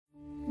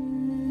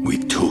We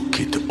took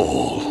it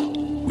all.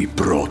 We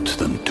brought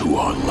them to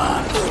our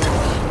land.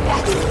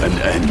 An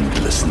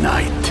endless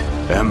night,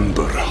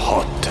 ember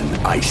hot and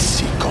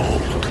icy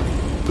cold.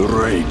 The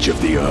rage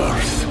of the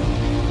earth.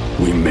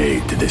 We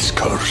made this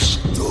curse.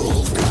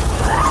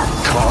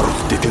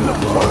 Carved it in the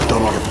blood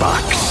on our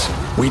backs.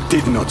 We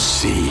did not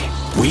see.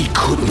 We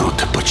could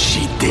not, but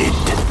she did.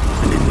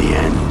 And in the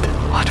end...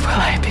 What will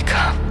I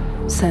become?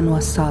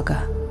 Senua's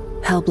Saga.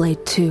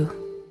 Hellblade 2.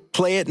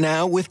 Play it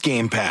now with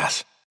Game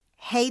Pass.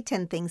 Hey,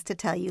 10 Things to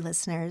Tell You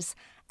listeners.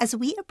 As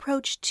we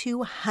approach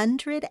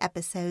 200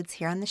 episodes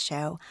here on the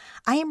show,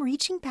 I am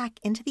reaching back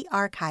into the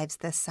archives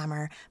this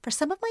summer for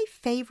some of my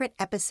favorite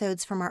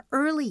episodes from our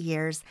early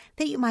years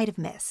that you might have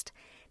missed.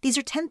 These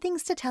are 10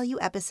 Things to Tell You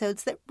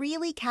episodes that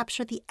really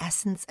capture the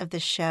essence of the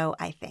show,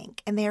 I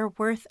think, and they are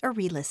worth a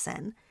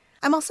re-listen.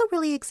 I'm also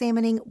really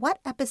examining what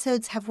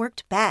episodes have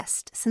worked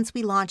best since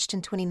we launched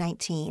in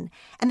 2019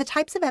 and the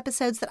types of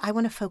episodes that I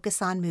want to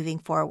focus on moving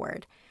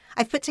forward.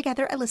 I've put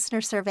together a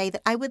listener survey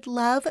that I would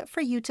love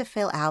for you to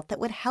fill out that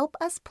would help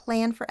us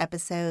plan for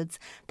episodes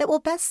that will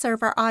best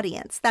serve our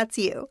audience. That's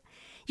you.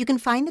 You can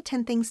find the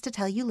 10 Things to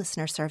Tell You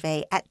listener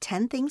survey at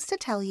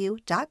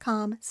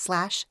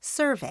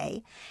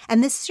 10thingstotellyou.com/survey.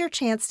 And this is your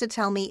chance to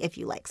tell me if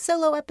you like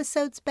solo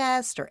episodes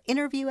best or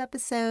interview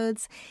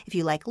episodes, if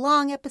you like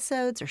long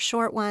episodes or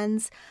short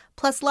ones,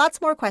 plus lots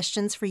more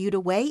questions for you to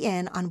weigh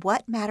in on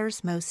what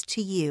matters most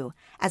to you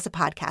as a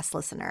podcast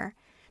listener.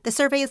 The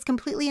survey is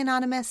completely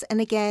anonymous, and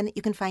again,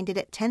 you can find it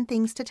at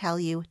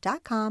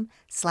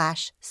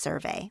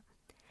 10thingstotellyou.com/survey.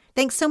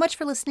 Thanks so much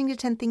for listening to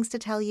 10 Things to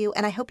Tell You,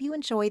 and I hope you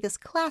enjoy this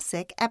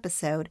classic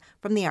episode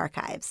from the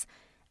archives.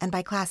 And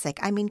by classic,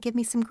 I mean give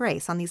me some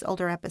grace on these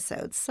older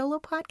episodes. Solo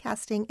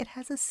podcasting, it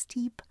has a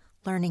steep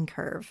learning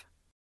curve.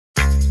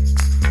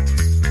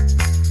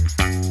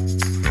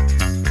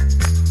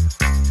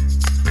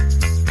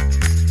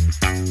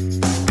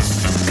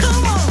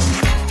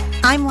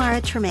 I'm Laura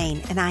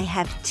Tremaine, and I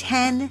have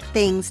 10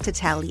 things to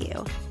tell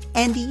you.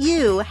 And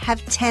you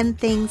have 10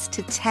 things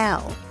to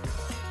tell.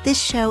 This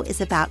show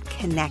is about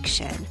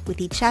connection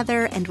with each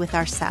other and with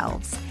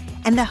ourselves.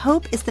 And the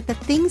hope is that the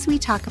things we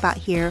talk about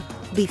here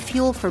will be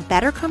fuel for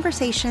better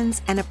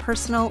conversations and a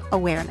personal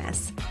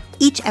awareness.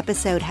 Each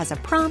episode has a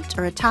prompt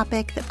or a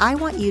topic that I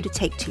want you to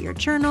take to your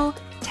journal,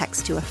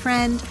 text to a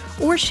friend,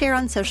 or share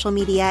on social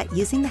media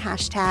using the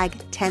hashtag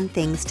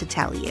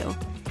 10thingstotellyou.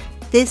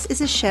 This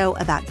is a show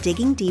about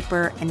digging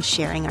deeper and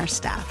sharing our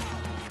stuff.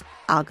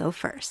 I'll go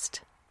first.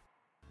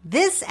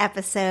 This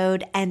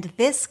episode and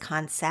this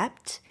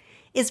concept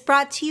is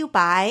brought to you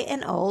by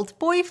an old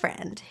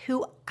boyfriend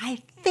who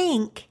I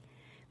think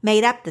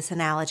made up this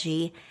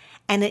analogy,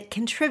 and it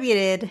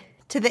contributed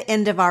to the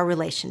end of our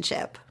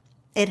relationship.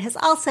 It has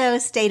also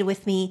stayed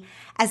with me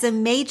as a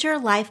major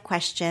life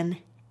question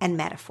and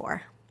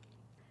metaphor.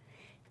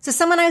 So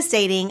someone I was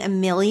dating a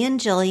million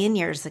jillion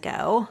years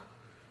ago,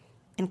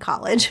 in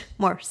college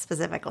more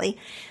specifically,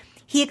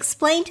 he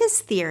explained his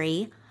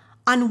theory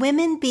on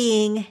women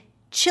being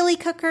chili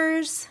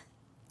cookers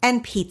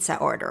and pizza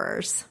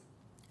orderers.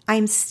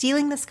 I'm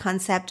stealing this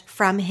concept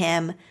from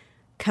him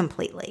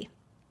completely.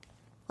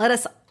 Let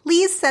us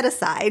please set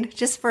aside,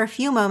 just for a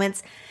few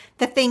moments,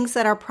 the things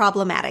that are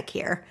problematic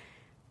here.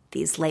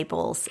 These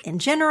labels in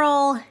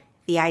general,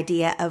 the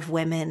idea of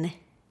women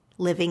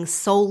living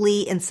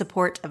solely in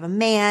support of a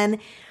man,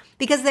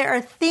 because there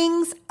are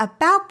things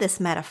about this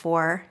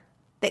metaphor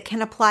that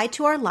can apply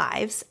to our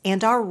lives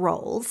and our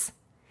roles,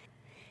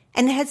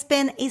 and it has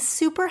been a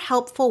super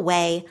helpful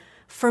way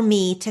for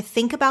me to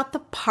think about the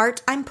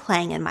part I'm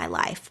playing in my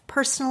life,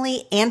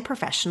 personally and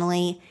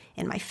professionally,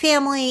 in my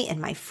family,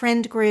 in my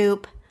friend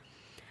group.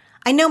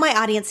 I know my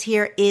audience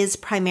here is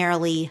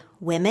primarily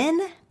women,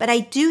 but I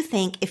do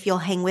think, if you'll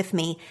hang with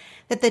me,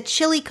 that the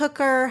chili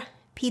cooker,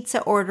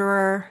 pizza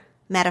orderer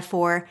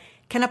metaphor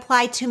can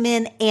apply to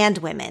men and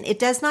women. It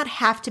does not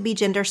have to be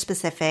gender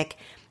specific.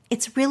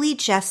 It's really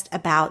just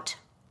about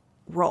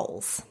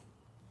roles.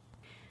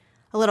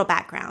 A little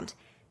background.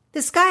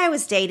 This guy I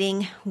was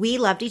dating, we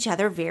loved each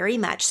other very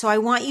much, so I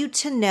want you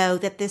to know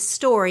that this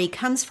story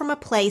comes from a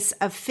place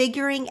of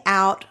figuring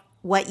out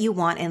what you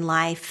want in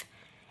life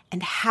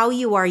and how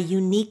you are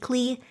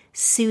uniquely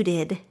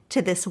suited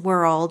to this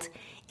world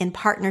in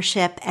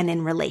partnership and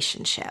in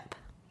relationship.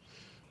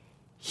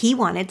 He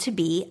wanted to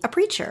be a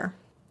preacher.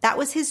 That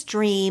was his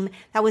dream.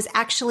 That was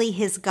actually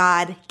his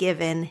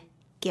God-given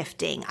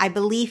gifting. I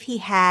believe he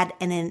had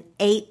an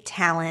innate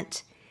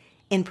talent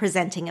in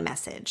presenting a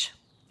message.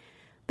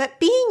 But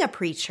being a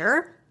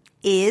preacher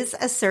is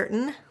a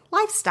certain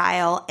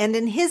lifestyle, and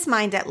in his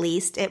mind at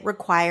least, it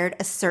required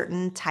a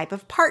certain type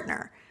of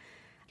partner.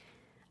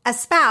 A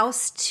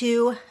spouse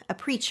to a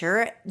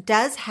preacher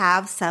does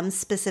have some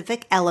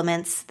specific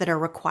elements that are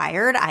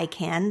required. I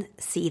can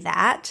see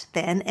that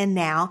then and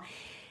now.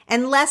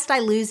 And lest I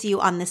lose you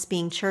on this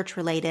being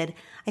church-related,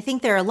 I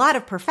think there are a lot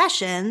of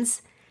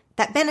professions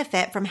that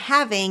benefit from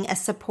having a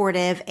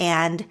supportive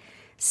and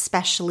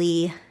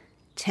specially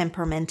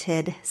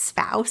temperamented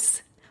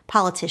spouse.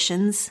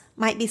 Politicians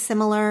might be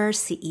similar,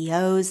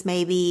 CEOs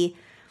maybe.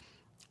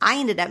 I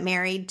ended up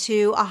married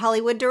to a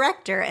Hollywood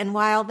director, and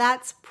while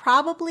that's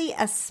probably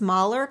a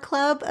smaller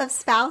club of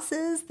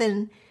spouses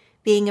than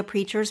being a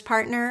preacher's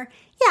partner,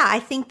 yeah, I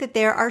think that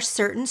there are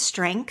certain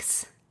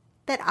strengths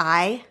that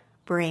I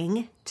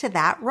bring to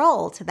that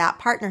role, to that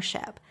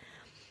partnership.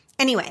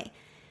 Anyway,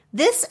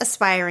 this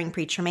aspiring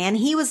preacher man,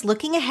 he was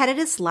looking ahead at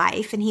his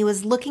life, and he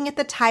was looking at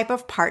the type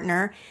of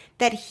partner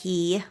that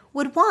he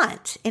would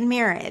want in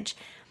marriage.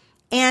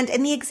 And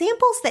in the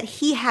examples that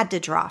he had to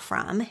draw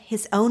from,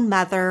 his own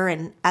mother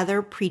and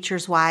other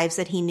preachers' wives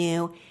that he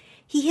knew,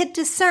 he had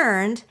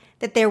discerned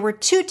that there were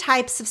two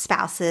types of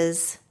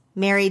spouses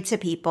married to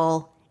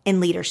people in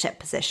leadership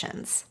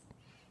positions.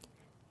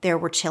 There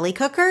were chili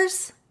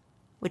cookers,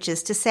 which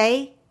is to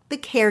say the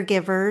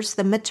caregivers,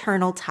 the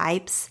maternal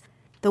types,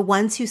 the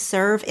ones who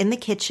serve in the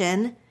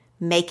kitchen,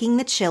 making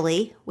the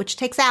chili, which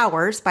takes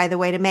hours, by the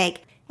way, to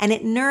make, and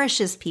it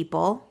nourishes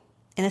people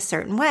in a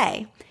certain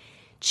way.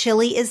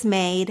 Chili is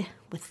made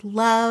with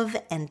love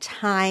and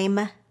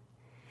time.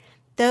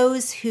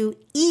 Those who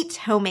eat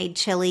homemade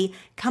chili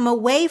come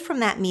away from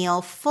that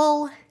meal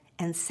full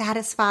and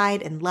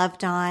satisfied and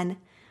loved on.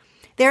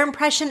 Their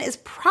impression is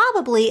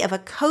probably of a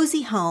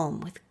cozy home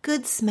with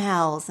good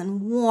smells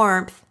and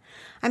warmth.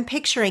 I'm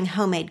picturing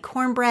homemade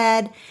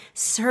cornbread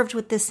served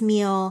with this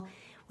meal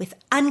with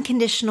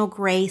unconditional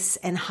grace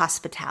and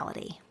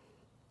hospitality.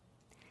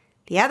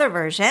 The other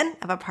version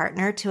of a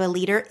partner to a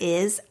leader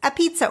is a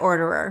pizza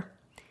orderer.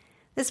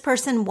 This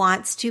person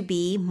wants to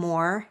be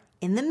more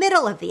in the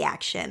middle of the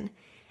action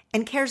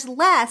and cares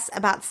less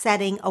about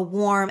setting a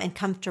warm and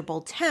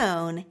comfortable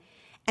tone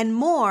and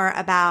more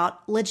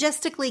about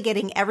logistically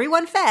getting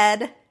everyone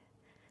fed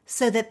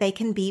so that they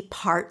can be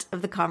part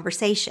of the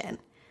conversation.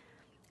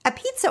 A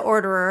pizza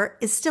orderer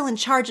is still in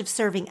charge of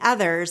serving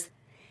others,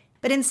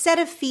 but instead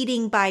of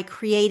feeding by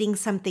creating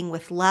something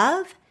with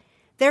love,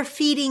 they're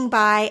feeding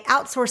by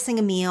outsourcing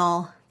a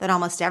meal that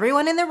almost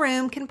everyone in the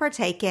room can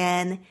partake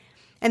in,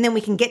 and then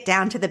we can get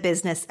down to the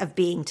business of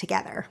being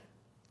together.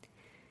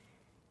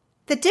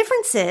 The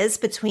differences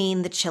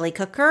between the chili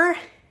cooker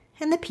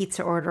and the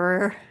pizza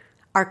orderer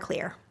are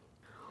clear.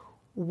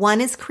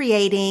 One is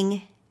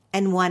creating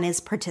and one is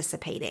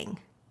participating.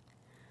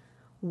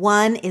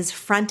 One is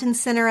front and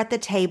center at the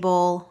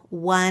table,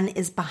 one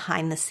is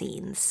behind the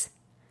scenes.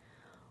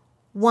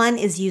 One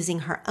is using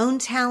her own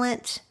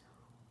talent,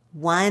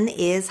 one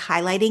is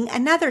highlighting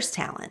another's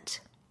talent.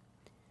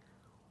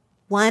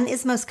 One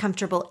is most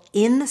comfortable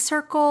in the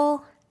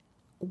circle,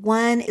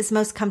 one is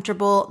most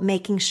comfortable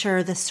making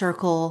sure the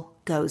circle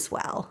goes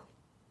well.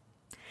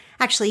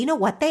 Actually, you know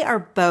what? They are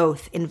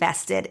both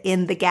invested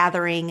in the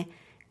gathering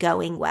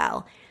going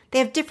well. They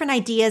have different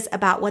ideas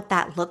about what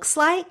that looks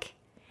like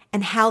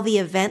and how the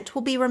event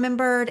will be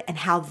remembered and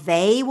how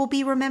they will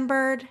be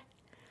remembered,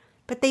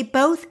 but they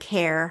both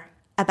care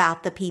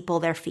about the people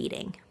they're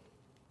feeding.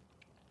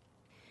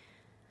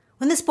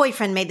 When this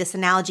boyfriend made this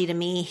analogy to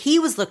me, he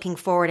was looking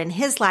forward in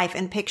his life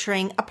and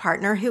picturing a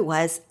partner who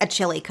was a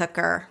chili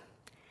cooker.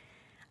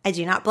 I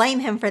do not blame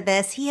him for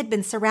this. He had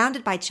been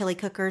surrounded by chili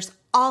cookers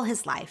all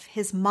his life.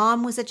 His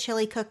mom was a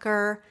chili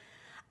cooker.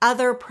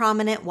 Other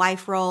prominent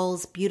wife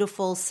roles,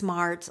 beautiful,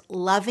 smart,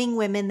 loving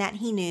women that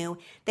he knew,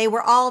 they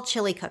were all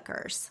chili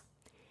cookers.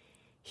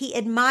 He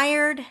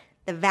admired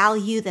the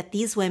value that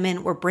these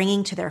women were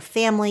bringing to their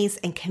families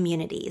and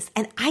communities.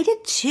 And I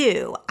did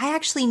too. I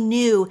actually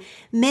knew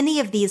many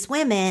of these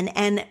women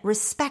and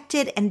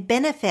respected and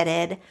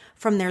benefited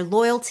from their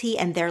loyalty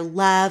and their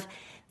love.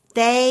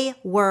 They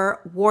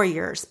were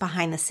warriors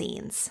behind the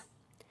scenes.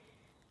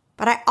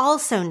 But I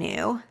also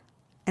knew,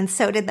 and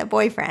so did the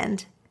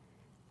boyfriend,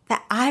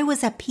 that I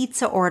was a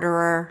pizza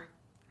orderer.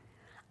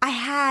 I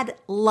had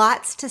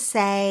lots to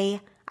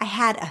say. I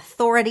had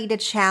authority to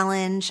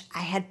challenge. I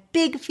had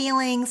big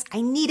feelings.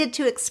 I needed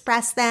to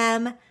express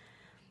them.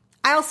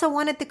 I also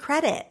wanted the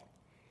credit.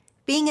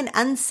 Being an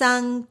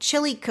unsung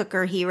chili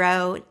cooker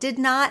hero did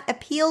not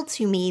appeal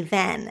to me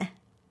then.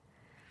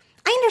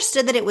 I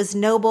understood that it was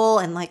noble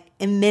and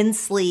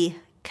immensely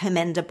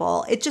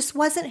commendable. It just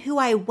wasn't who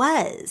I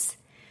was.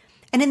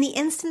 And in the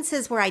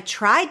instances where I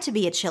tried to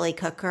be a chili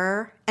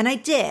cooker, and I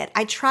did,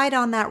 I tried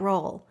on that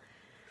role,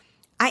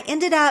 I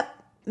ended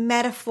up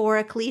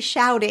metaphorically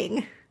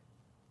shouting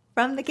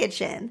from the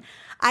kitchen.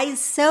 I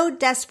so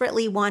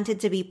desperately wanted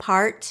to be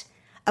part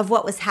of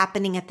what was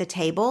happening at the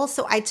table,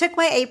 so I took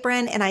my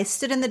apron and I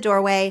stood in the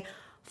doorway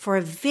for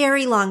a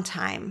very long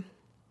time,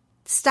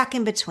 stuck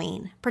in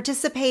between,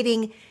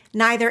 participating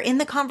neither in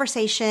the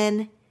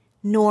conversation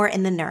nor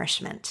in the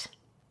nourishment.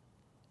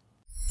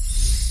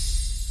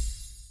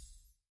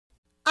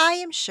 I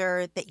am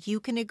sure that you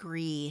can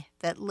agree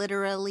that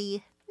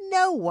literally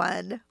no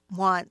one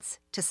wants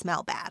to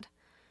smell bad.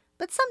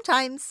 But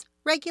sometimes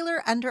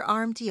regular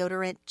underarm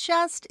deodorant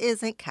just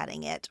isn't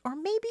cutting it. Or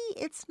maybe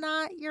it's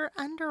not your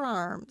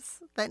underarms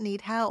that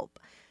need help.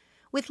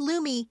 With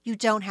Lume, you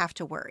don't have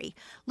to worry.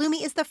 Lume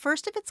is the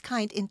first of its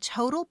kind in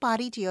total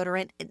body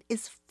deodorant and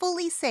is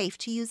fully safe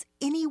to use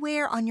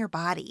anywhere on your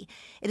body.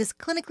 It is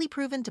clinically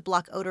proven to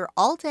block odor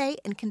all day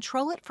and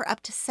control it for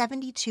up to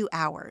 72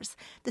 hours.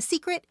 The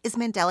secret is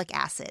mandelic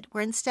acid,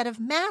 where instead of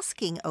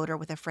masking odor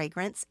with a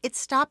fragrance, it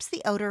stops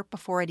the odor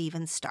before it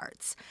even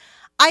starts.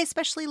 I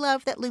especially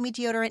love that Lume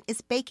deodorant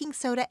is baking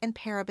soda and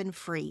paraben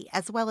free,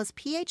 as well as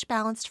pH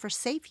balanced for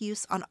safe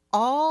use on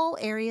all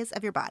areas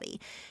of your body.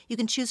 You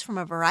can choose from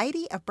a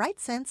variety of bright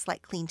scents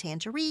like clean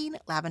tangerine,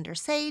 lavender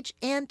sage,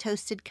 and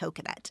toasted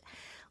coconut.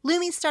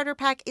 Lume's starter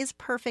pack is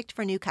perfect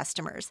for new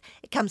customers.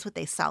 It comes with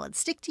a solid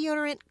stick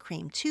deodorant,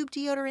 cream tube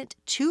deodorant,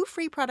 2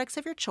 free products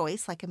of your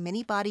choice like a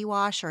mini body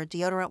wash or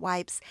deodorant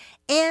wipes,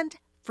 and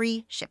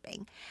free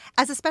shipping.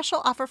 As a special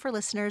offer for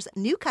listeners,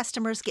 new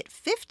customers get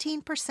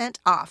 15%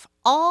 off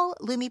all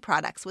Lume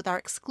products with our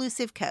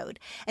exclusive code.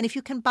 And if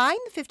you combine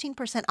the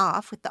 15%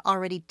 off with the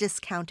already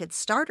discounted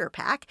starter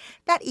pack,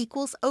 that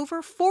equals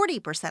over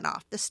 40%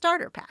 off the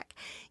starter pack.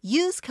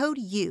 Use code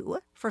U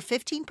for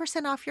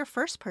 15% off your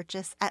first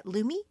purchase at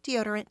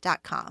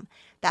LumeDeodorant.com.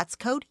 That's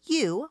code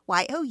U,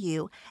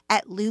 Y-O-U,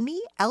 at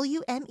Lume,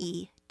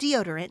 L-U-M-E,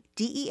 deodorant,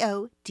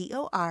 DEODORANT.com.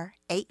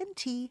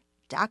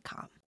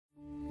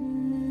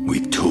 We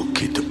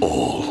took it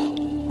all.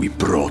 We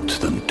brought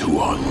them to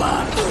our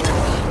land.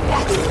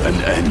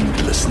 An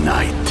endless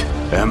night,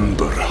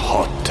 ember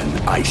hot and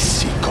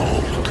icy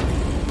cold.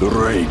 The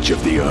rage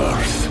of the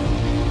earth.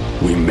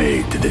 We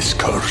made this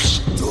curse.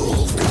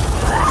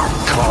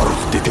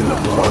 Carved it in the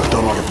blood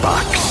on our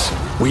backs.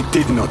 We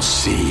did not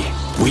see.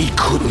 We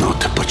could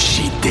not, but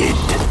she did.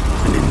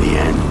 And in the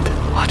end,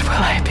 What will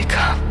I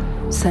become?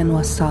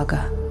 Senua's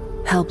Saga.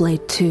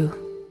 Hellblade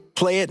 2.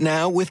 Play it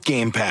now with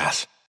Game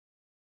Pass.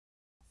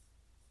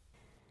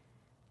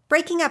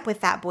 Breaking up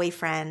with that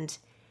boyfriend,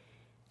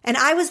 and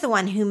I was the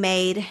one who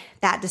made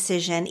that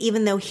decision,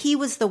 even though he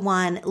was the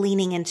one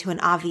leaning into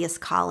an obvious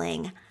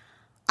calling.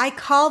 I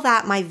call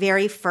that my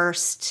very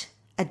first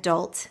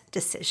adult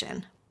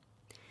decision.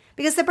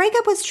 Because the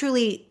breakup was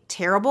truly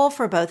terrible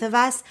for both of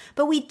us,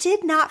 but we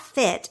did not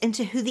fit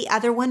into who the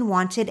other one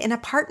wanted in a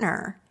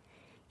partner.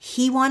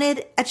 He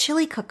wanted a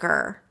chili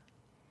cooker,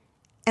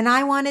 and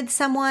I wanted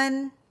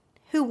someone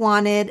who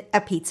wanted a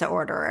pizza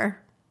orderer.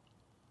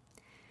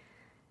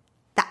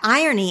 The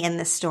irony in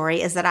this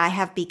story is that I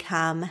have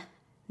become,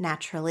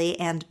 naturally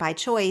and by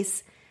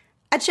choice,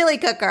 a chili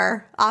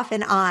cooker off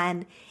and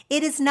on.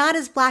 It is not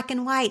as black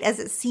and white as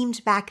it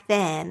seemed back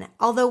then,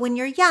 although when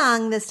you're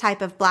young, this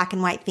type of black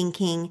and white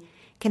thinking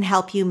can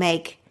help you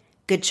make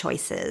good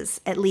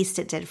choices. At least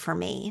it did for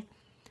me.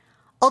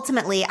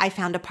 Ultimately, I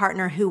found a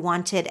partner who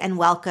wanted and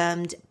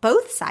welcomed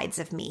both sides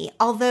of me,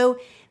 although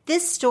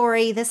this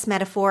story, this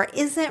metaphor,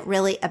 isn't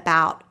really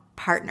about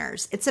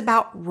partners. It's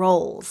about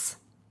roles.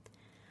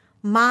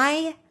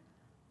 My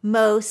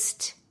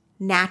most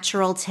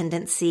natural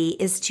tendency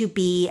is to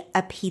be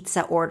a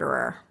pizza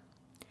orderer.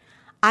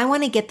 I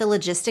want to get the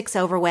logistics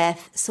over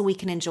with so we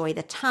can enjoy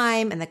the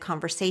time and the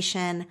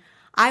conversation.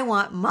 I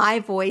want my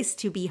voice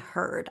to be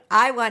heard.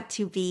 I want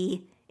to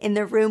be in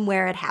the room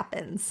where it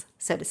happens,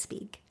 so to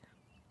speak.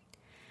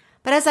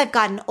 But as I've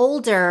gotten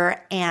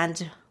older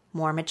and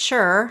more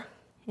mature,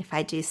 if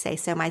I do say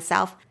so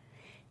myself,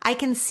 I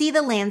can see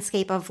the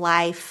landscape of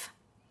life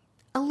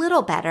a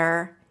little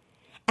better.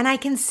 And I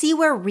can see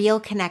where real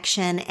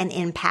connection and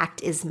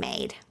impact is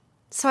made.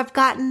 So I've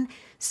gotten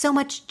so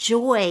much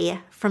joy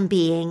from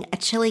being a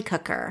chili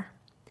cooker,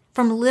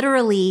 from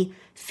literally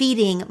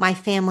feeding my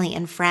family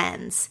and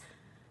friends,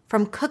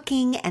 from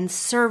cooking and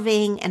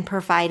serving and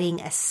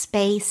providing a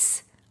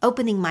space,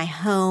 opening my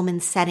home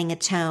and setting a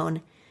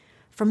tone,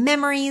 from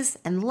memories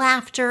and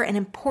laughter and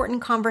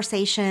important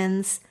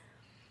conversations.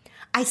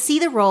 I see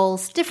the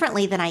roles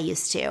differently than I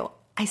used to.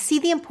 I see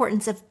the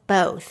importance of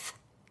both.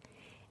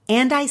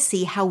 And I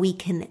see how we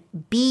can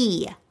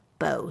be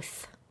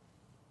both.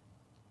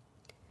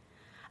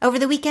 Over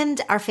the weekend,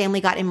 our family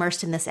got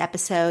immersed in this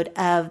episode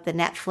of the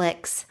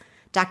Netflix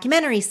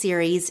documentary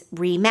series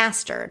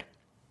Remastered.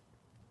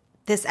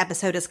 This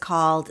episode is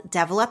called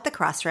Devil at the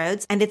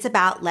Crossroads, and it's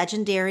about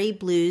legendary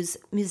blues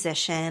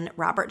musician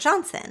Robert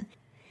Johnson.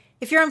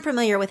 If you're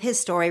unfamiliar with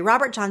his story,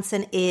 Robert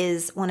Johnson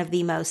is one of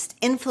the most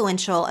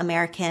influential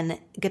American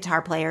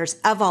guitar players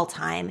of all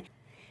time.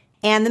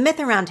 And the myth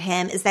around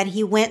him is that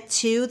he went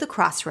to the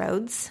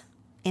crossroads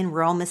in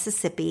rural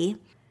Mississippi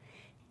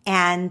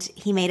and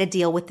he made a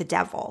deal with the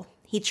devil.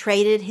 He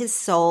traded his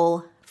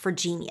soul for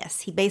genius.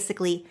 He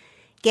basically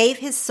gave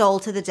his soul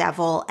to the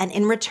devil and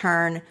in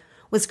return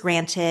was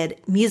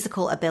granted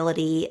musical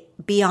ability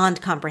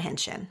beyond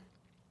comprehension.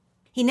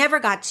 He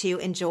never got to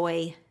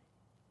enjoy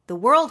the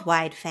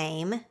worldwide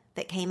fame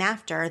that came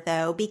after,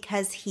 though,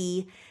 because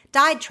he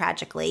died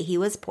tragically. He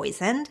was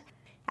poisoned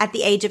at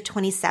the age of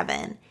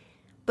 27.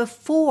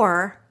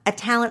 Before a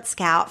talent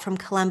scout from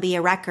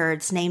Columbia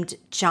Records named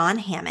John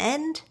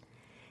Hammond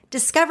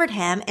discovered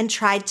him and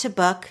tried to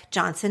book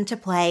Johnson to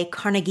play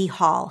Carnegie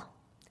Hall.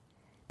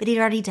 But he'd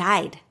already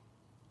died.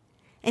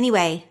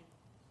 Anyway,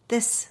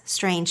 this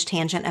strange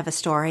tangent of a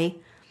story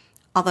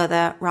although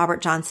the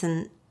Robert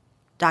Johnson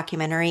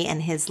documentary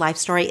and his life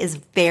story is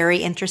very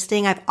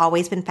interesting. I've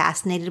always been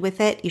fascinated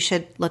with it. You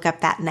should look up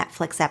that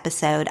Netflix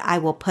episode. I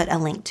will put a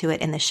link to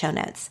it in the show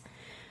notes.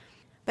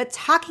 But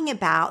talking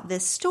about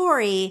this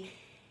story,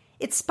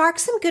 it sparked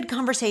some good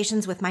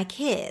conversations with my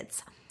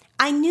kids.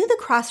 I knew the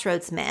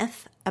crossroads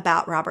myth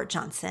about Robert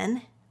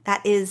Johnson.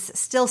 That is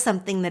still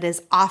something that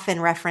is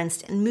often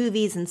referenced in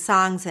movies and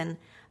songs and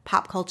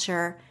pop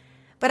culture.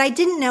 But I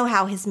didn't know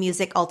how his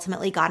music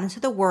ultimately got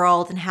into the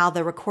world and how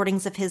the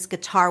recordings of his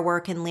guitar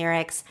work and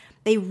lyrics,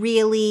 they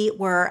really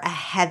were a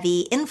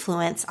heavy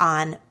influence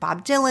on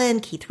Bob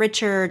Dylan, Keith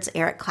Richards,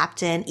 Eric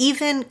Clapton,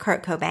 even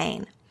Kurt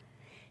Cobain.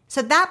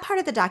 So that part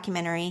of the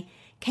documentary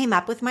came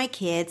up with my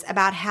kids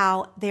about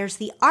how there's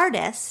the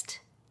artist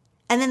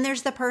and then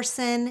there's the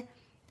person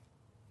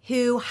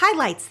who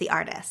highlights the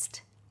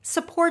artist,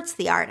 supports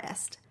the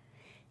artist.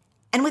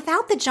 And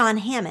without the John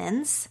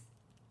Hammonds,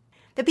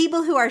 the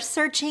people who are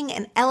searching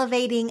and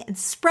elevating and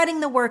spreading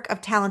the work of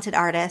talented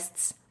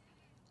artists,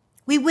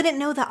 we wouldn't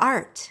know the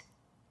art.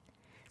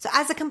 So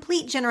as a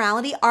complete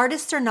generality,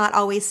 artists are not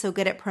always so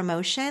good at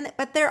promotion,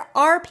 but there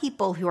are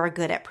people who are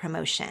good at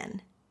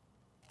promotion.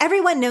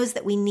 Everyone knows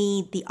that we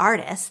need the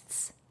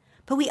artists,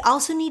 but we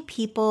also need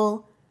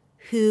people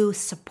who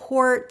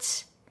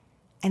support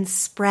and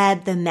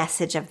spread the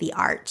message of the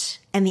art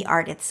and the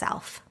art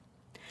itself.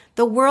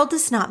 The world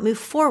does not move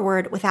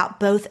forward without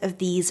both of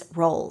these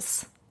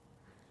roles.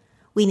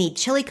 We need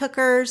chili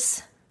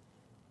cookers.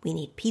 We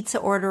need pizza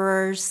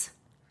orderers.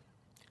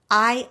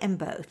 I am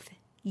both.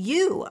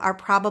 You are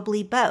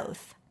probably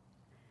both.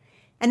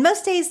 And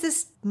most days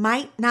this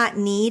might not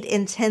need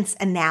intense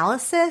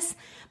analysis,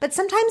 but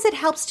sometimes it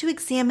helps to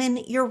examine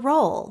your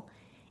role.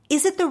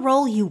 Is it the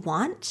role you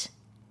want?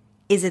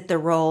 Is it the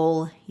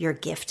role you're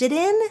gifted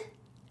in?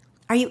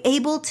 Are you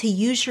able to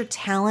use your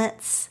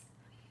talents?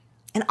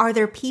 And are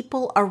there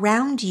people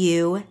around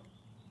you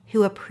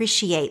who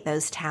appreciate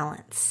those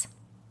talents?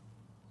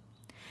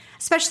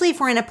 Especially if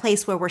we're in a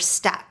place where we're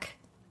stuck,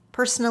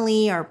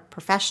 personally or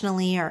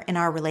professionally or in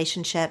our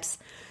relationships.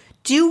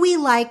 Do we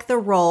like the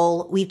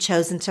role we've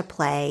chosen to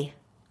play,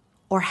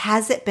 or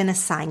has it been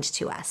assigned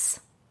to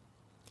us?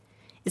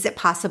 Is it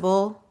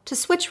possible to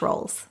switch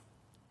roles?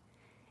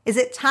 Is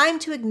it time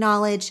to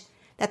acknowledge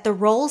that the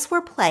roles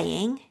we're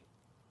playing,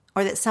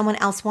 or that someone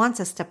else wants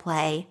us to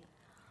play,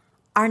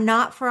 are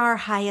not for our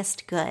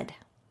highest good?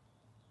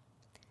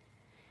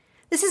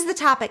 This is the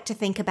topic to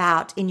think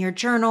about in your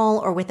journal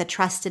or with a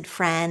trusted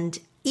friend,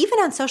 even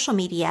on social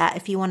media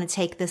if you want to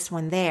take this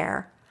one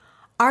there.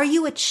 Are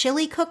you a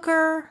chili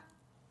cooker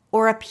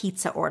or a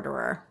pizza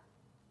orderer?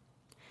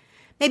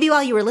 Maybe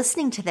while you were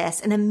listening to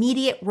this, an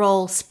immediate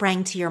role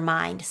sprang to your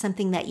mind,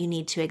 something that you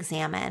need to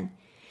examine.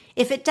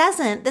 If it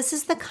doesn't, this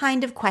is the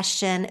kind of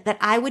question that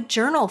I would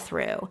journal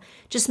through,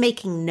 just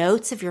making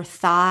notes of your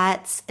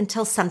thoughts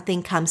until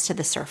something comes to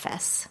the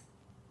surface.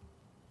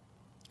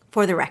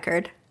 For the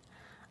record,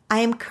 I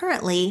am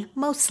currently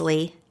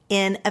mostly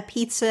in a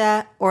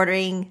pizza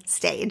ordering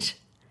stage.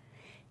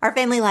 Our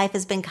family life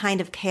has been kind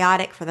of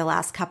chaotic for the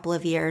last couple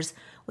of years,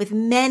 with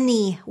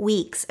many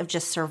weeks of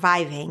just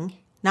surviving,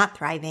 not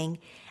thriving,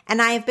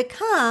 and I have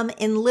become,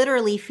 in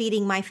literally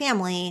feeding my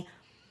family,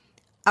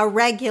 a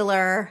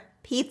regular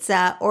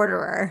pizza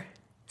orderer.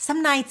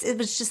 Some nights it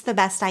was just the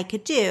best I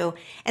could do,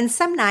 and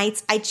some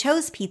nights I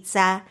chose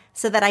pizza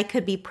so that I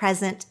could be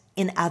present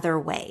in other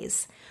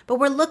ways. But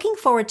we're looking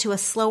forward to a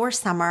slower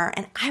summer,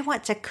 and I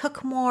want to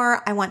cook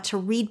more. I want to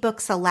read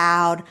books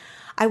aloud.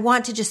 I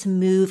want to just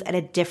move at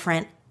a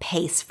different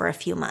pace for a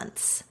few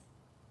months.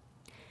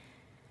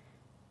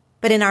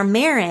 But in our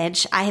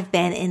marriage, I have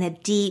been in a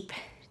deep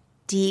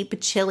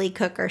chili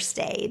cooker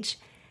stage.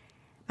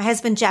 My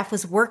husband, Jeff,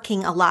 was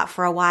working a lot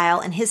for a while,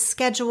 and his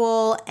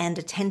schedule and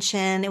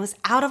attention, it was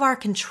out of our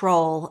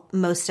control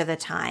most of the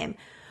time,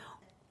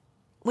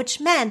 which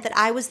meant that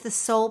I was the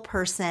sole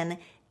person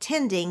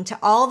tending to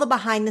all the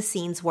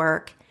behind-the-scenes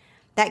work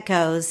that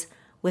goes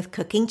with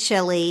cooking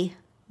chili,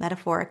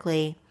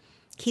 metaphorically,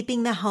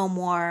 keeping the home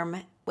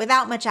warm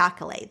without much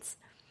accolades.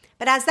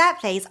 But as that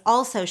phase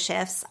also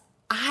shifts,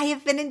 I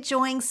have been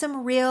enjoying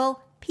some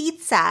real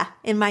pizza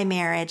in my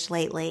marriage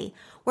lately.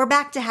 We're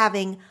back to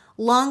having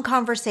long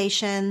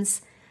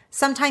conversations,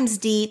 sometimes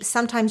deep,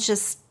 sometimes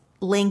just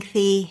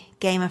lengthy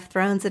Game of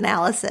Thrones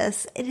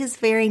analysis. It is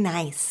very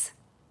nice.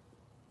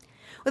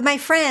 With my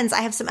friends,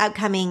 I have some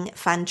upcoming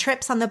fun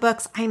trips on the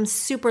books I am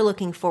super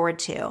looking forward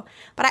to.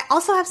 But I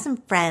also have some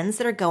friends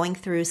that are going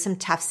through some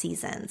tough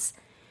seasons.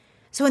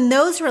 So in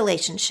those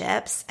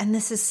relationships, and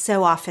this is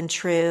so often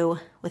true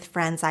with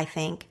friends, I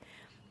think,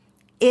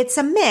 it's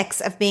a mix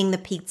of being the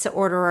pizza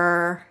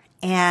orderer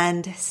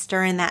and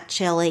stirring that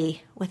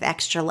chili with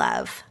extra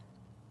love.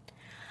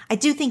 I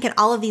do think in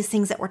all of these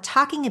things that we're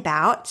talking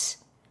about,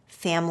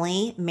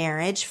 family,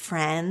 marriage,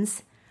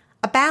 friends,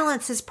 a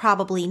balance is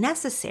probably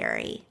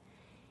necessary.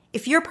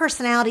 If your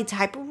personality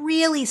type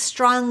really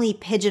strongly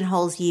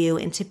pigeonholes you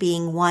into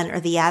being one or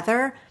the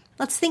other,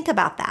 let's think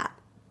about that.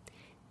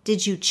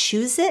 Did you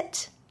choose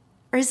it?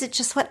 Or is it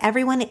just what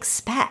everyone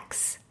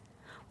expects?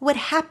 What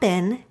would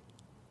happen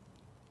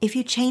if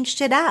you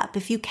changed it up,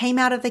 if you came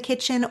out of the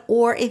kitchen,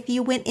 or if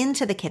you went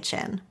into the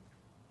kitchen.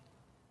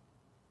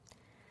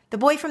 The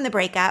boy from the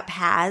breakup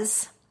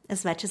has,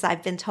 as much as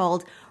I've been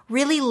told,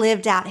 really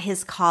lived out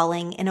his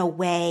calling in a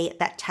way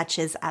that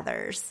touches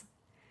others.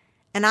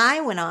 And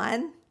I went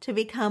on to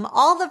become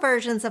all the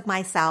versions of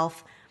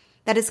myself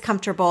that is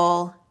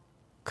comfortable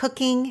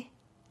cooking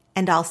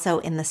and also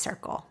in the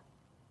circle.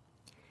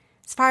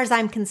 As far as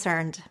I'm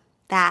concerned,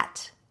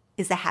 that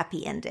is a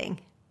happy ending.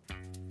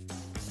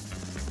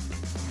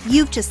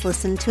 You've just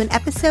listened to an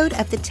episode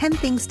of the 10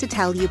 Things to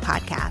Tell You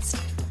podcast.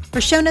 For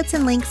show notes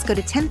and links, go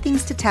to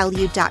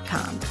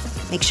 10thingstotellyou.com.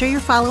 Make sure you're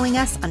following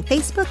us on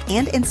Facebook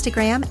and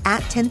Instagram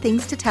at 10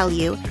 Things to Tell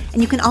You,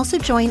 and you can also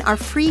join our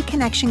free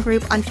connection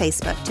group on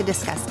Facebook to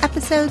discuss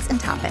episodes and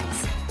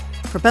topics.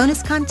 For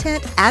bonus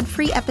content,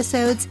 ad-free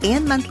episodes,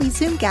 and monthly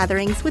Zoom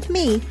gatherings with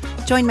me,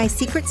 join my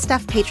Secret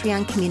Stuff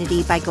Patreon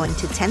community by going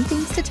to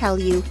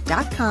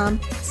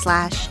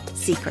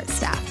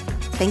 10thingstotellyou.com/secretstuff.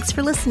 Thanks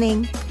for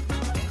listening.